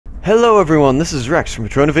Hello everyone, this is Rex from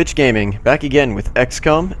Patronovich Gaming, back again with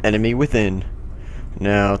Xcom, Enemy Within.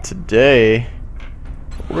 Now today,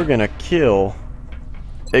 we're gonna kill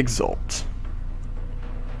Exalt.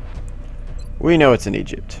 We know it's in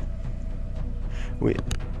Egypt.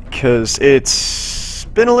 Because it's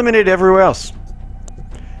been eliminated everywhere else.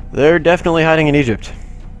 They're definitely hiding in Egypt.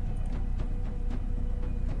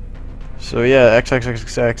 So yeah,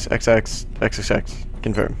 XXXXXXXX,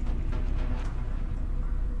 confirm.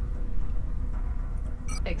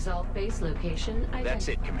 Exalt base location identified. That's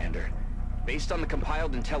it, Commander. Based on the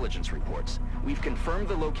compiled intelligence reports, we've confirmed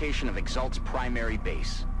the location of Exalt's primary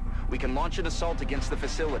base. We can launch an assault against the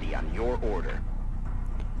facility on your order.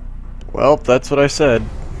 Well, that's what I said.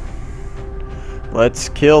 Let's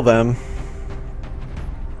kill them.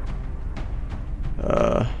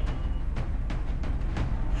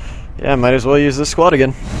 Yeah, might as well use this squad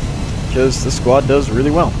again, because this squad does really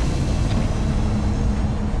well.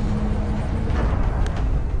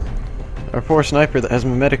 Our poor sniper that has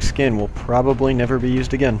mimetic skin will probably never be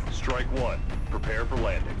used again. Strike one. Prepare for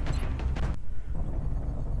landing.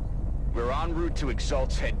 We're en route to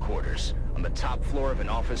Exalt's headquarters, on the top floor of an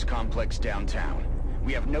office complex downtown.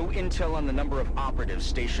 We have no intel on the number of operatives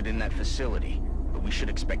stationed in that facility, but we should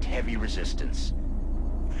expect heavy resistance.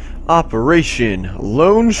 Operation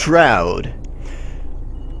Lone Shroud.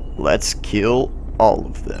 Let's kill all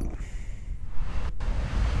of them.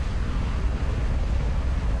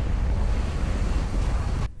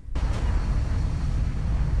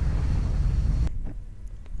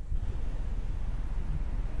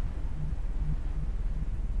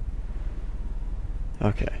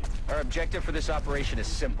 Okay. Our objective for this operation is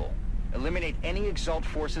simple. Eliminate any Exalt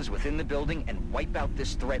forces within the building and wipe out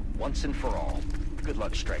this threat once and for all. Good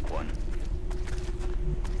luck, Strike One.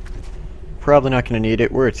 Probably not gonna need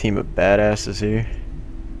it. We're a team of badasses here.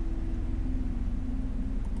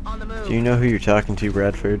 On the move. Do you know who you're talking to,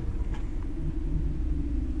 Bradford?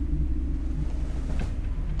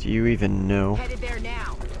 Do you even know? Headed there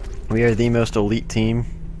now. We are the most elite team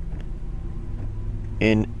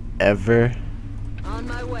in ever. On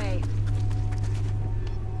my way.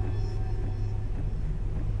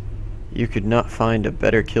 You could not find a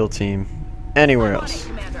better kill team anywhere I'm on else. it,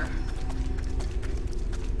 Commander.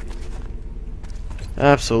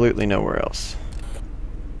 Absolutely nowhere else.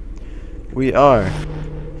 We are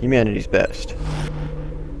humanity's best.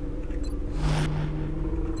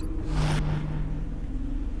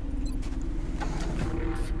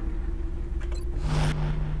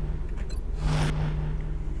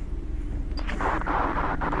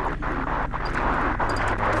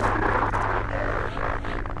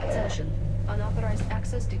 Attention. Unauthorized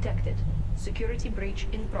access detected. Security breach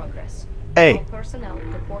in progress. Hey. All personnel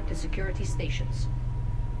report to security stations.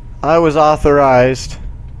 I was authorized.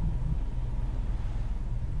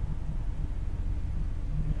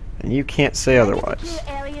 And you can't say otherwise.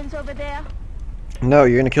 Aliens over there? No,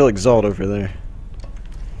 you're gonna kill Exalt over there.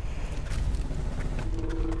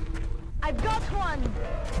 I've got one.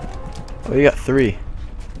 Oh, you got 3.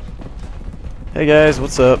 Hey guys,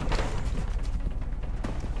 what's up?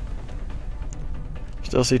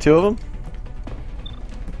 Still see 2 of them?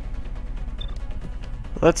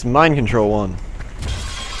 Let's mind control one.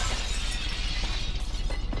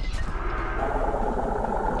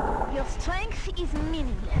 Your strength is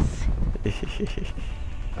meaningless.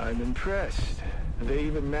 I'm impressed. They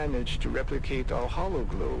even managed to replicate our hollow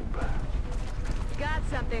globe. Got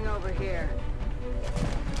something over here.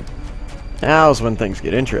 Now's when things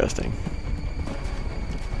get interesting.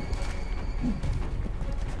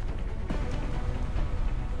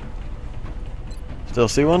 Still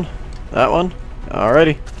see one? That one?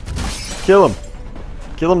 Alrighty. Kill him.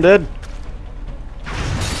 Kill him dead.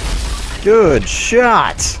 Good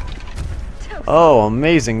shot! Oh,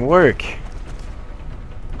 amazing work.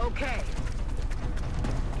 Okay.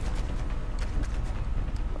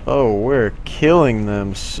 Oh, we're killing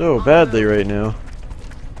them so badly right now.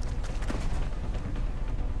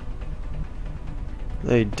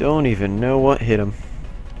 They don't even know what hit them.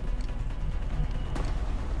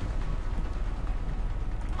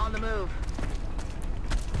 On the move.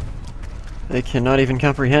 They cannot even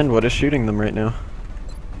comprehend what is shooting them right now.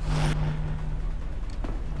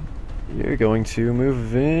 You're going to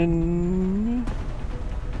move in.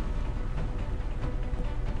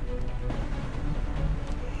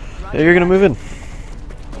 Yeah, you're gonna move in.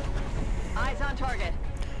 Eyes on target.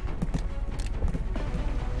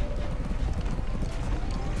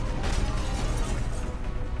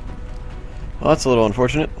 Well, that's a little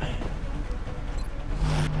unfortunate.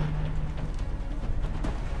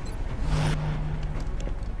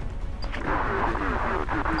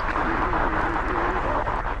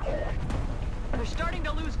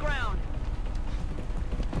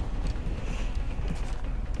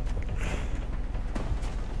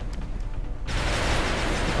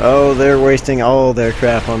 Oh, they're wasting all their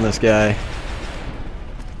crap on this guy.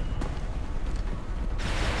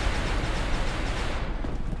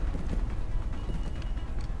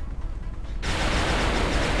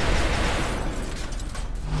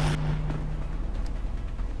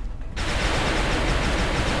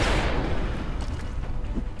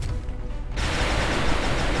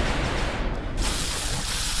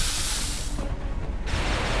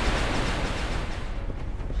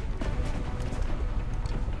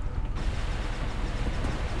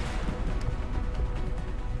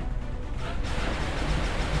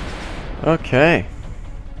 Okay.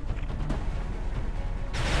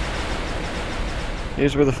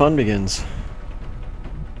 Here's where the fun begins.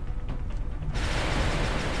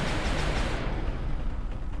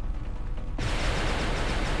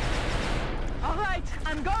 All right,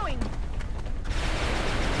 I'm going.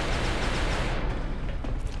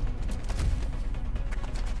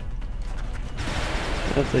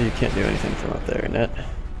 Not that you can't do anything from up there, Net.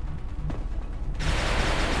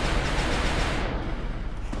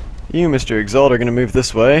 You, Mr. Exalt, are gonna move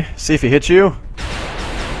this way. See if he hits you.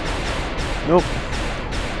 Nope.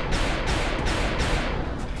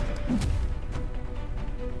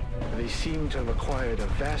 They seem to have acquired a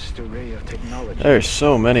vast array of technology. There's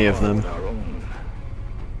so many of them. Our own.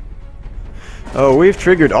 Oh, we've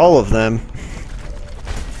triggered all of them.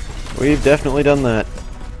 We've definitely done that.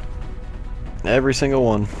 Every single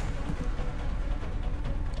one.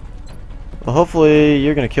 Well, hopefully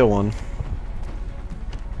you're gonna kill one.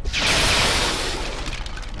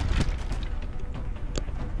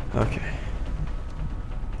 Okay.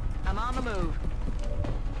 I'm on the move.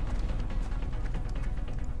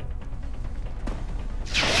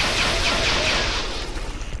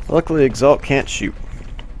 Luckily, Exalt can't shoot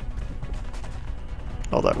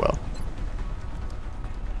all that well.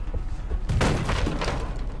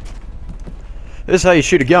 This is how you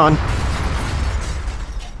shoot a gun.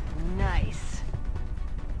 Nice.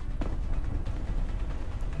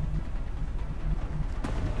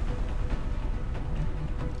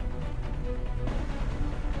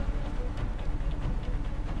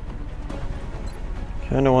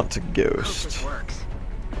 Kinda want to ghost. This works.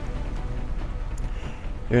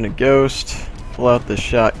 You're gonna ghost, pull out the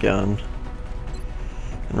shotgun,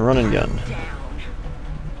 and run and gun. Down.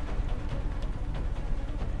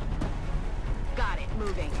 Got it.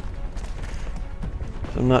 Moving.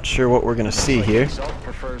 So I'm not sure what we're gonna see Looks like here. Exalt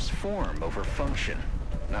prefers form over function.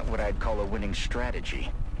 Not what I'd call a winning strategy.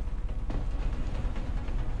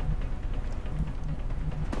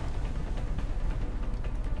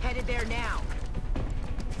 Headed there now.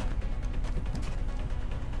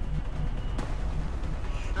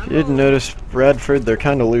 If you didn't notice, Bradford, they're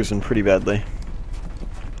kinda losing pretty badly.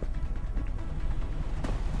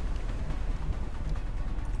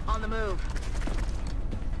 On the move.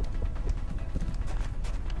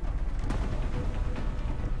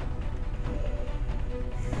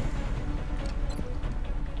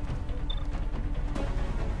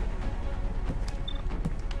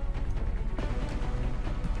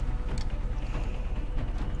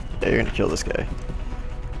 Yeah, you're gonna kill this guy.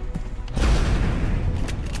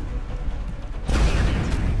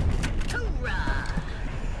 Hoorah!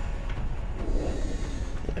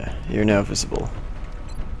 Yeah, you're now visible.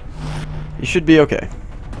 You should be okay.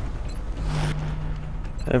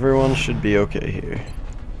 Everyone should be okay here.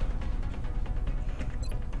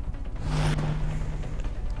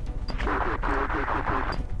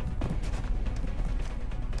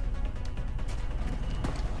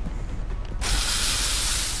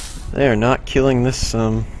 They are not killing this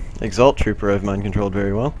Exalt trooper I've mind controlled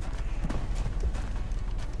very well.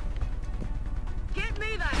 Get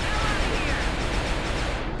me the hell out of here!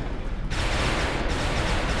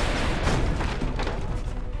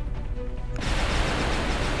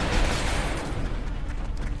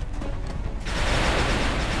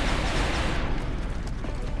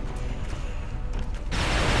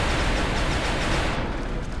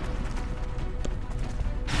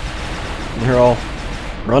 They're all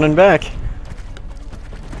running back.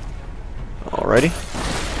 Alrighty.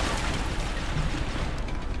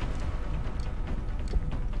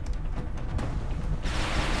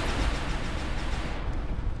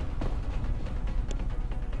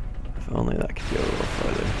 If only that could go a little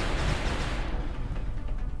further.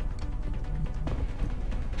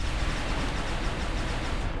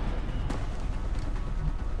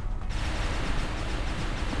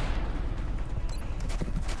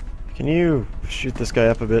 Can you shoot this guy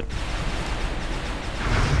up a bit?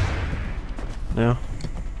 No?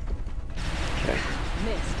 Okay.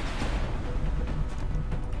 Missed.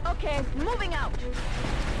 Okay, moving out.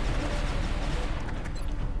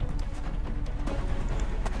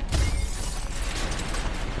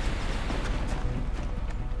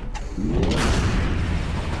 I'm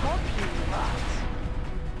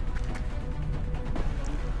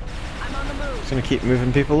on the move. Just gonna keep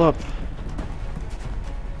moving people up.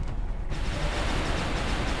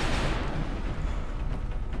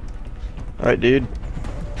 Alright, dude.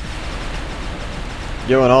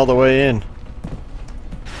 Going all the way in.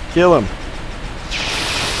 Kill him.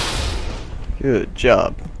 Good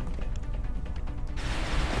job.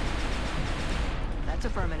 That's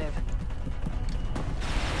affirmative.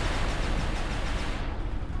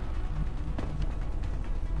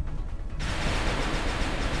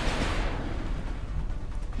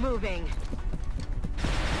 Moving.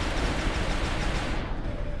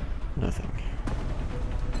 Nothing.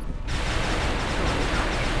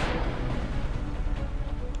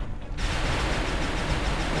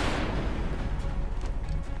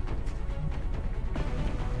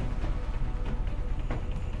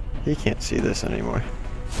 He can't see this anymore.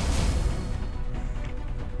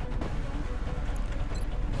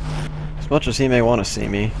 As much as he may want to see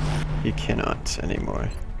me, he cannot anymore.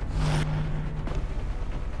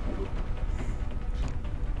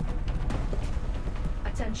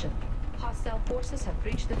 Attention. Hostile forces have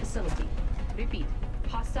breached the facility. Repeat.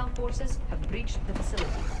 Hostile forces have breached the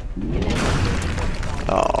facility.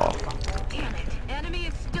 Oh, Damn it. Enemy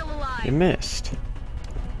is still alive. you missed.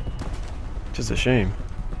 Which is a shame.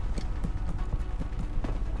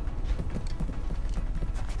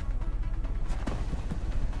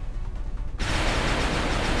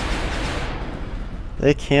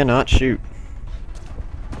 They cannot shoot.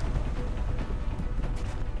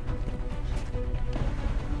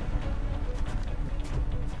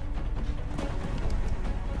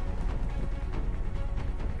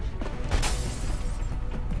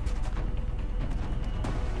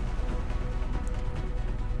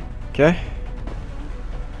 Okay.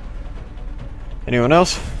 Anyone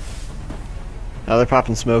else? Oh, they're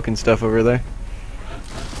popping smoke and stuff over there.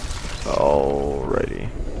 Alrighty.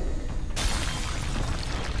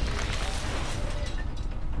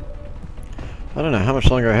 I don't know how much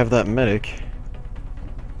longer I have that medic.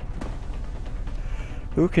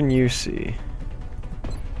 Who can you see?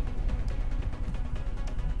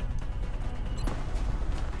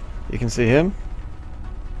 You can see him?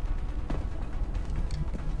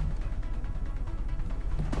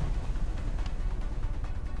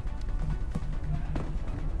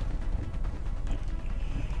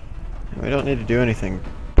 We don't need to do anything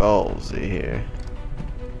ballsy here.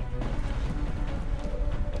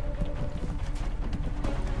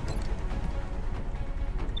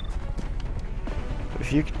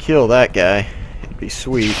 If you could kill that guy, it'd be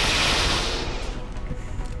sweet.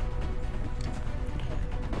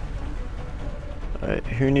 Alright,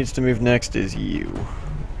 who needs to move next is you.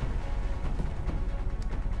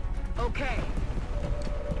 Okay.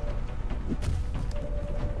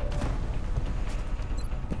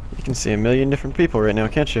 You can see a million different people right now,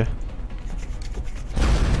 can't you?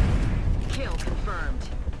 Kill confirmed.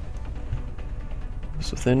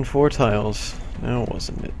 It's within 4 tiles. Now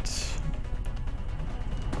wasn't it?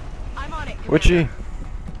 I'm on it. Witchy!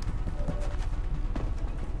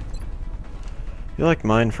 You like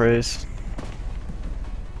mind phrase?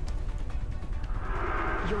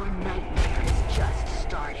 Your nightmare is just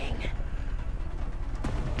starting.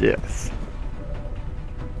 Death.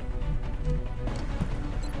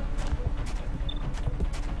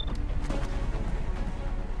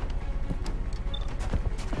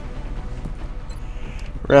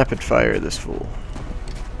 Rapid fire this fool.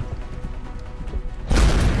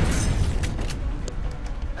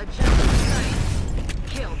 Adjusting sights.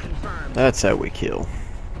 Kill confirmed. That's how we kill.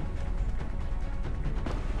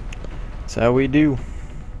 That's how we do.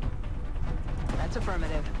 That's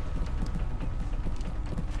affirmative.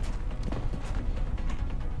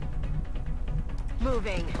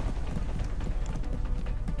 Moving.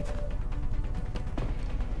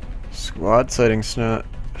 Squad sighting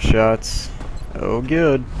shots. Oh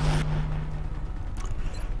good.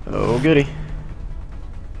 Oh goody.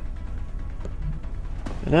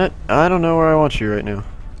 Annette, I don't know where I want you right now.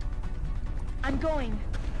 I'm going.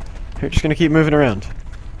 You're just gonna keep moving around.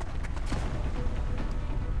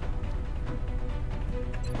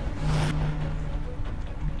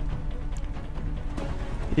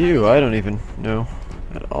 You, I don't even know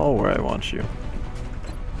at all where I want you.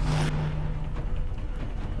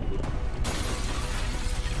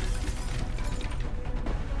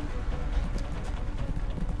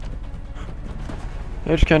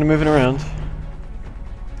 They're just kind of moving around.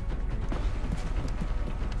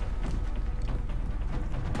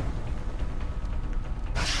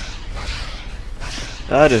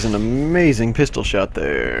 That is an amazing pistol shot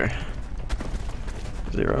there.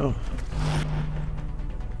 0.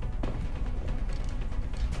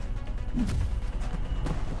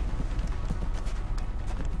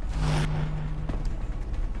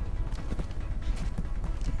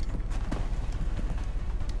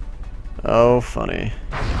 Oh, funny.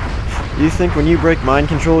 You think when you break mind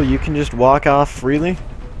control, you can just walk off freely?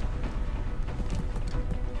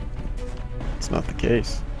 It's not the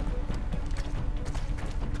case.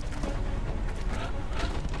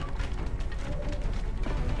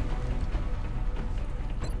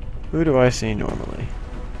 Who do I see normally?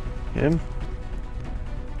 Him?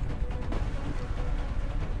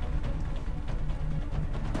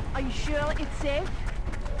 Are you sure it's safe?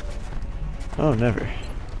 Oh, never.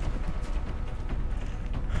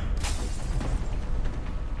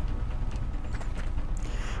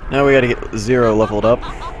 Now we gotta get Zero leveled up,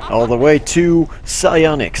 all the way to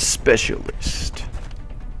Psionic Specialist.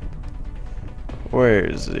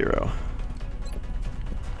 Where's Zero?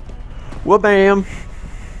 Wha-bam!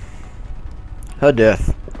 A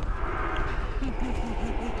death.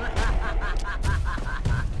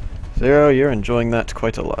 Zero, you're enjoying that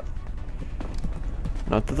quite a lot.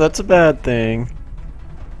 Not that that's a bad thing,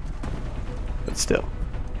 but still.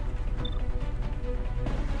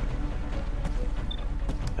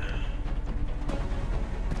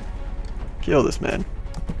 Kill this man.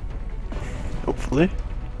 Hopefully.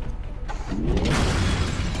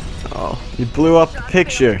 Oh, you blew up the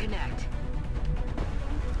picture.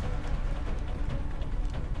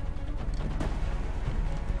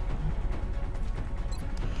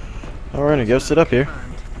 Oh, we're gonna go sit up here.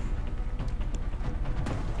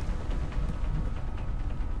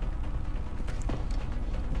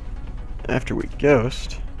 After we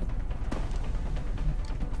ghost.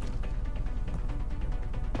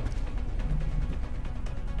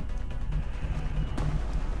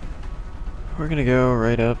 We're gonna go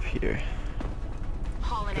right up here.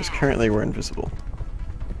 Because currently we're invisible.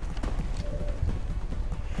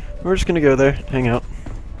 We're just gonna go there, hang out.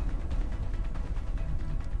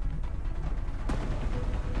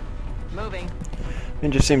 Moving. It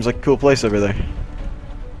just seems like a cool place over there.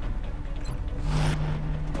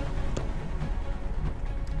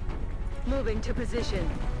 Moving to position.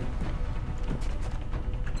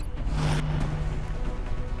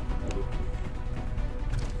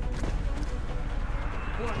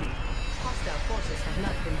 Warning. Hostile forces have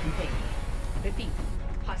not been contained. Repeat.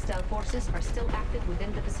 Hostile forces are still active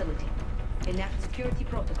within the facility. Enact security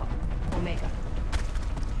protocol. Omega.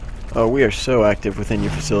 Oh, we are so active within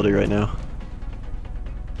your facility right now.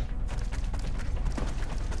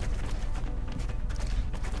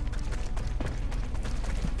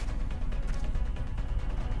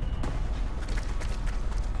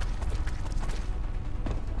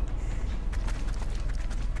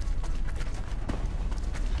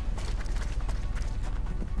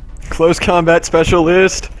 Close combat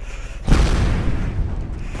specialist.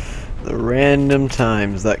 The random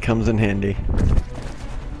times that comes in handy.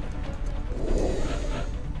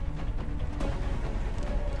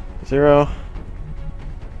 Zero.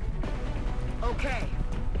 Okay.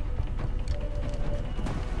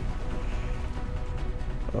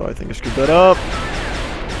 Oh, I think I screwed that up.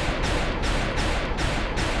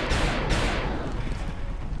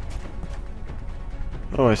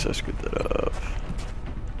 Oh, I screwed that up.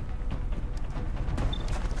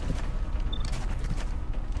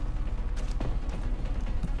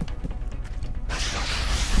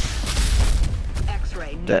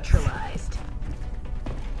 X-ray Death. neutralized.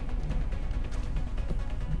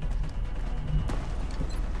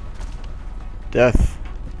 Death.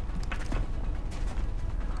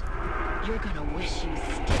 You're gonna wish you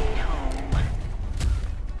stayed home.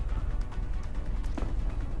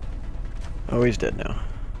 Oh, he's dead now.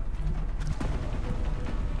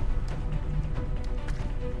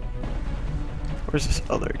 Where's this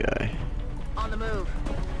other guy? On the move.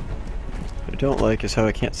 What I don't like is how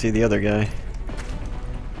I can't see the other guy.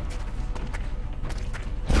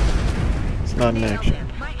 It's not in action.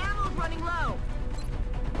 My ammo's running low.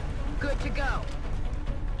 Good to go.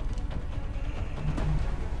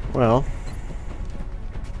 Well,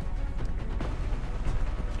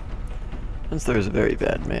 since there's a very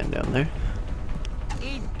bad man down there.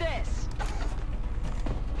 Eat this.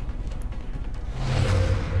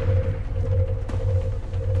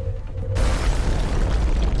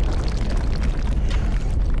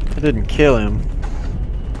 I didn't kill him,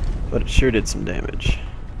 but it sure did some damage.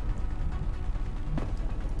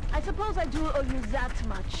 I suppose I do owe you that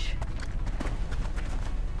much.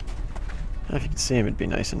 If you could see him, it'd be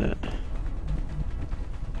nice, isn't it?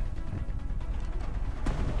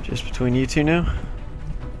 Just between you two now?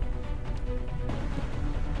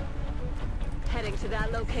 Heading to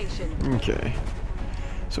that location. Okay.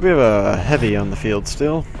 So we have a heavy on the field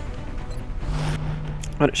still.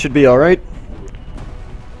 But it should be alright.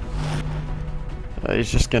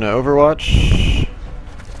 He's just gonna overwatch.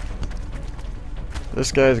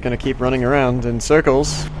 This guy's gonna keep running around in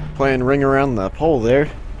circles, playing ring around the pole there.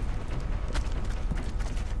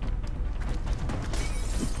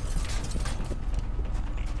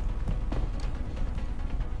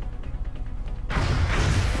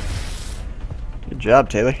 Good job,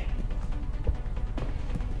 Taylor.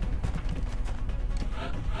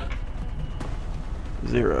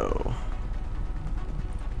 Zero.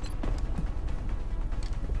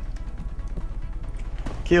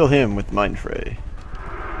 Kill him with Mind Fray.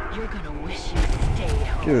 You're gonna wish you stayed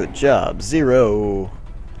home. Good job, Zero.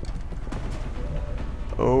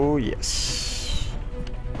 Oh yes.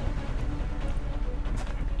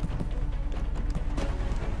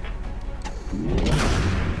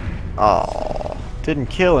 Oh, didn't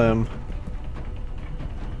kill him.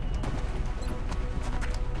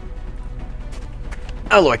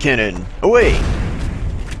 Alloy cannon, away!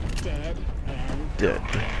 Dead and Dead.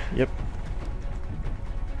 Yep.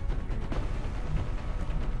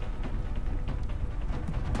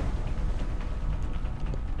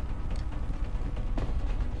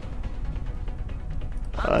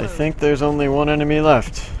 I think there's only one enemy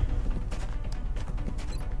left.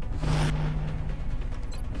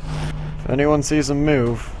 If anyone sees him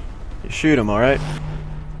move, you shoot him, alright?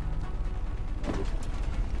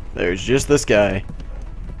 There's just this guy,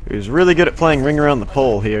 who's really good at playing ring around the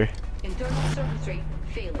pole here. Internal circuitry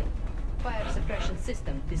failing. Fire suppression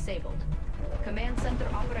system disabled. Command center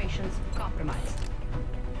operations compromised.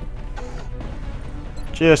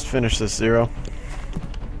 Just finish this, Zero.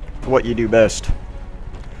 What you do best.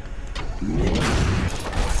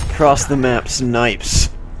 Cross the map, snipes.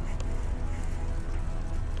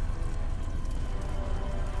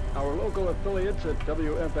 Our local affiliates at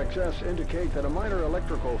WFXS indicate that a minor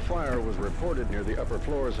electrical fire was reported near the upper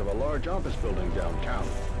floors of a large office building downtown.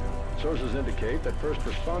 Sources indicate that first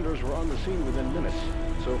responders were on the scene within minutes.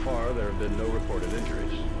 So far, there have been no reported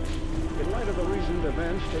injuries. In light of the recent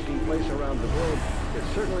events taking place around the globe, it's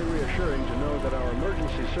certainly reassuring to know that our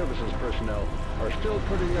emergency services personnel are still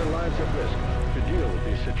putting their lives at risk to deal with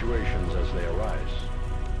these situations as they arise.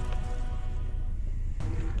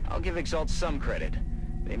 I'll give Exalt some credit.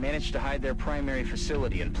 They managed to hide their primary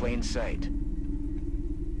facility in plain sight.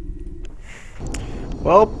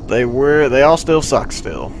 Well, they all still suck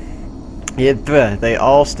still. Yeah, they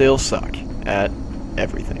all still suck at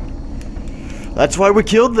everything. That's why we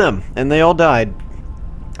killed them, and they all died.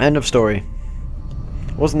 End of story.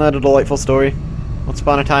 Wasn't that a delightful story? Once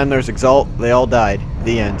upon a time there's Exalt, they all died.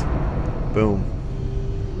 The end. Boom.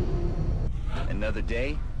 Another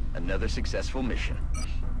day, another successful mission.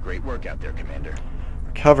 Great work out there, Commander.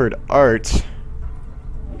 Recovered art.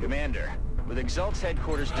 Commander, with Exalt's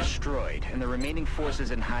headquarters destroyed and the remaining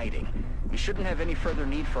forces in hiding, we shouldn't have any further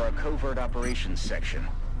need for our covert operations section.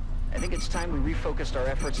 I think it's time we refocused our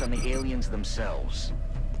efforts on the aliens themselves.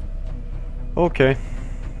 Okay.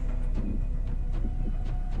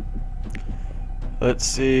 Let's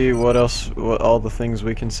see what else, what all the things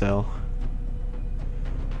we can sell.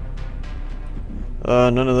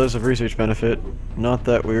 None of those have research benefit. Not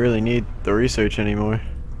that we really need the research anymore.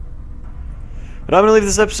 But I'm gonna leave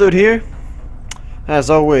this episode here. As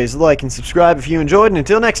always, like and subscribe if you enjoyed, and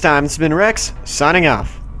until next time, this has been Rex, signing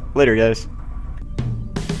off. Later, guys.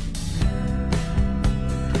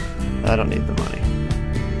 I don't need the money.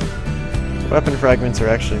 Weapon fragments are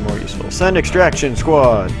actually more useful. Send extraction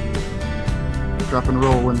squad! Drop and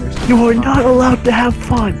roll when there's... You are not allowed to have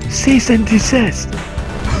fun! Cease and desist!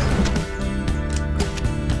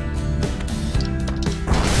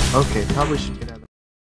 Okay, probably should get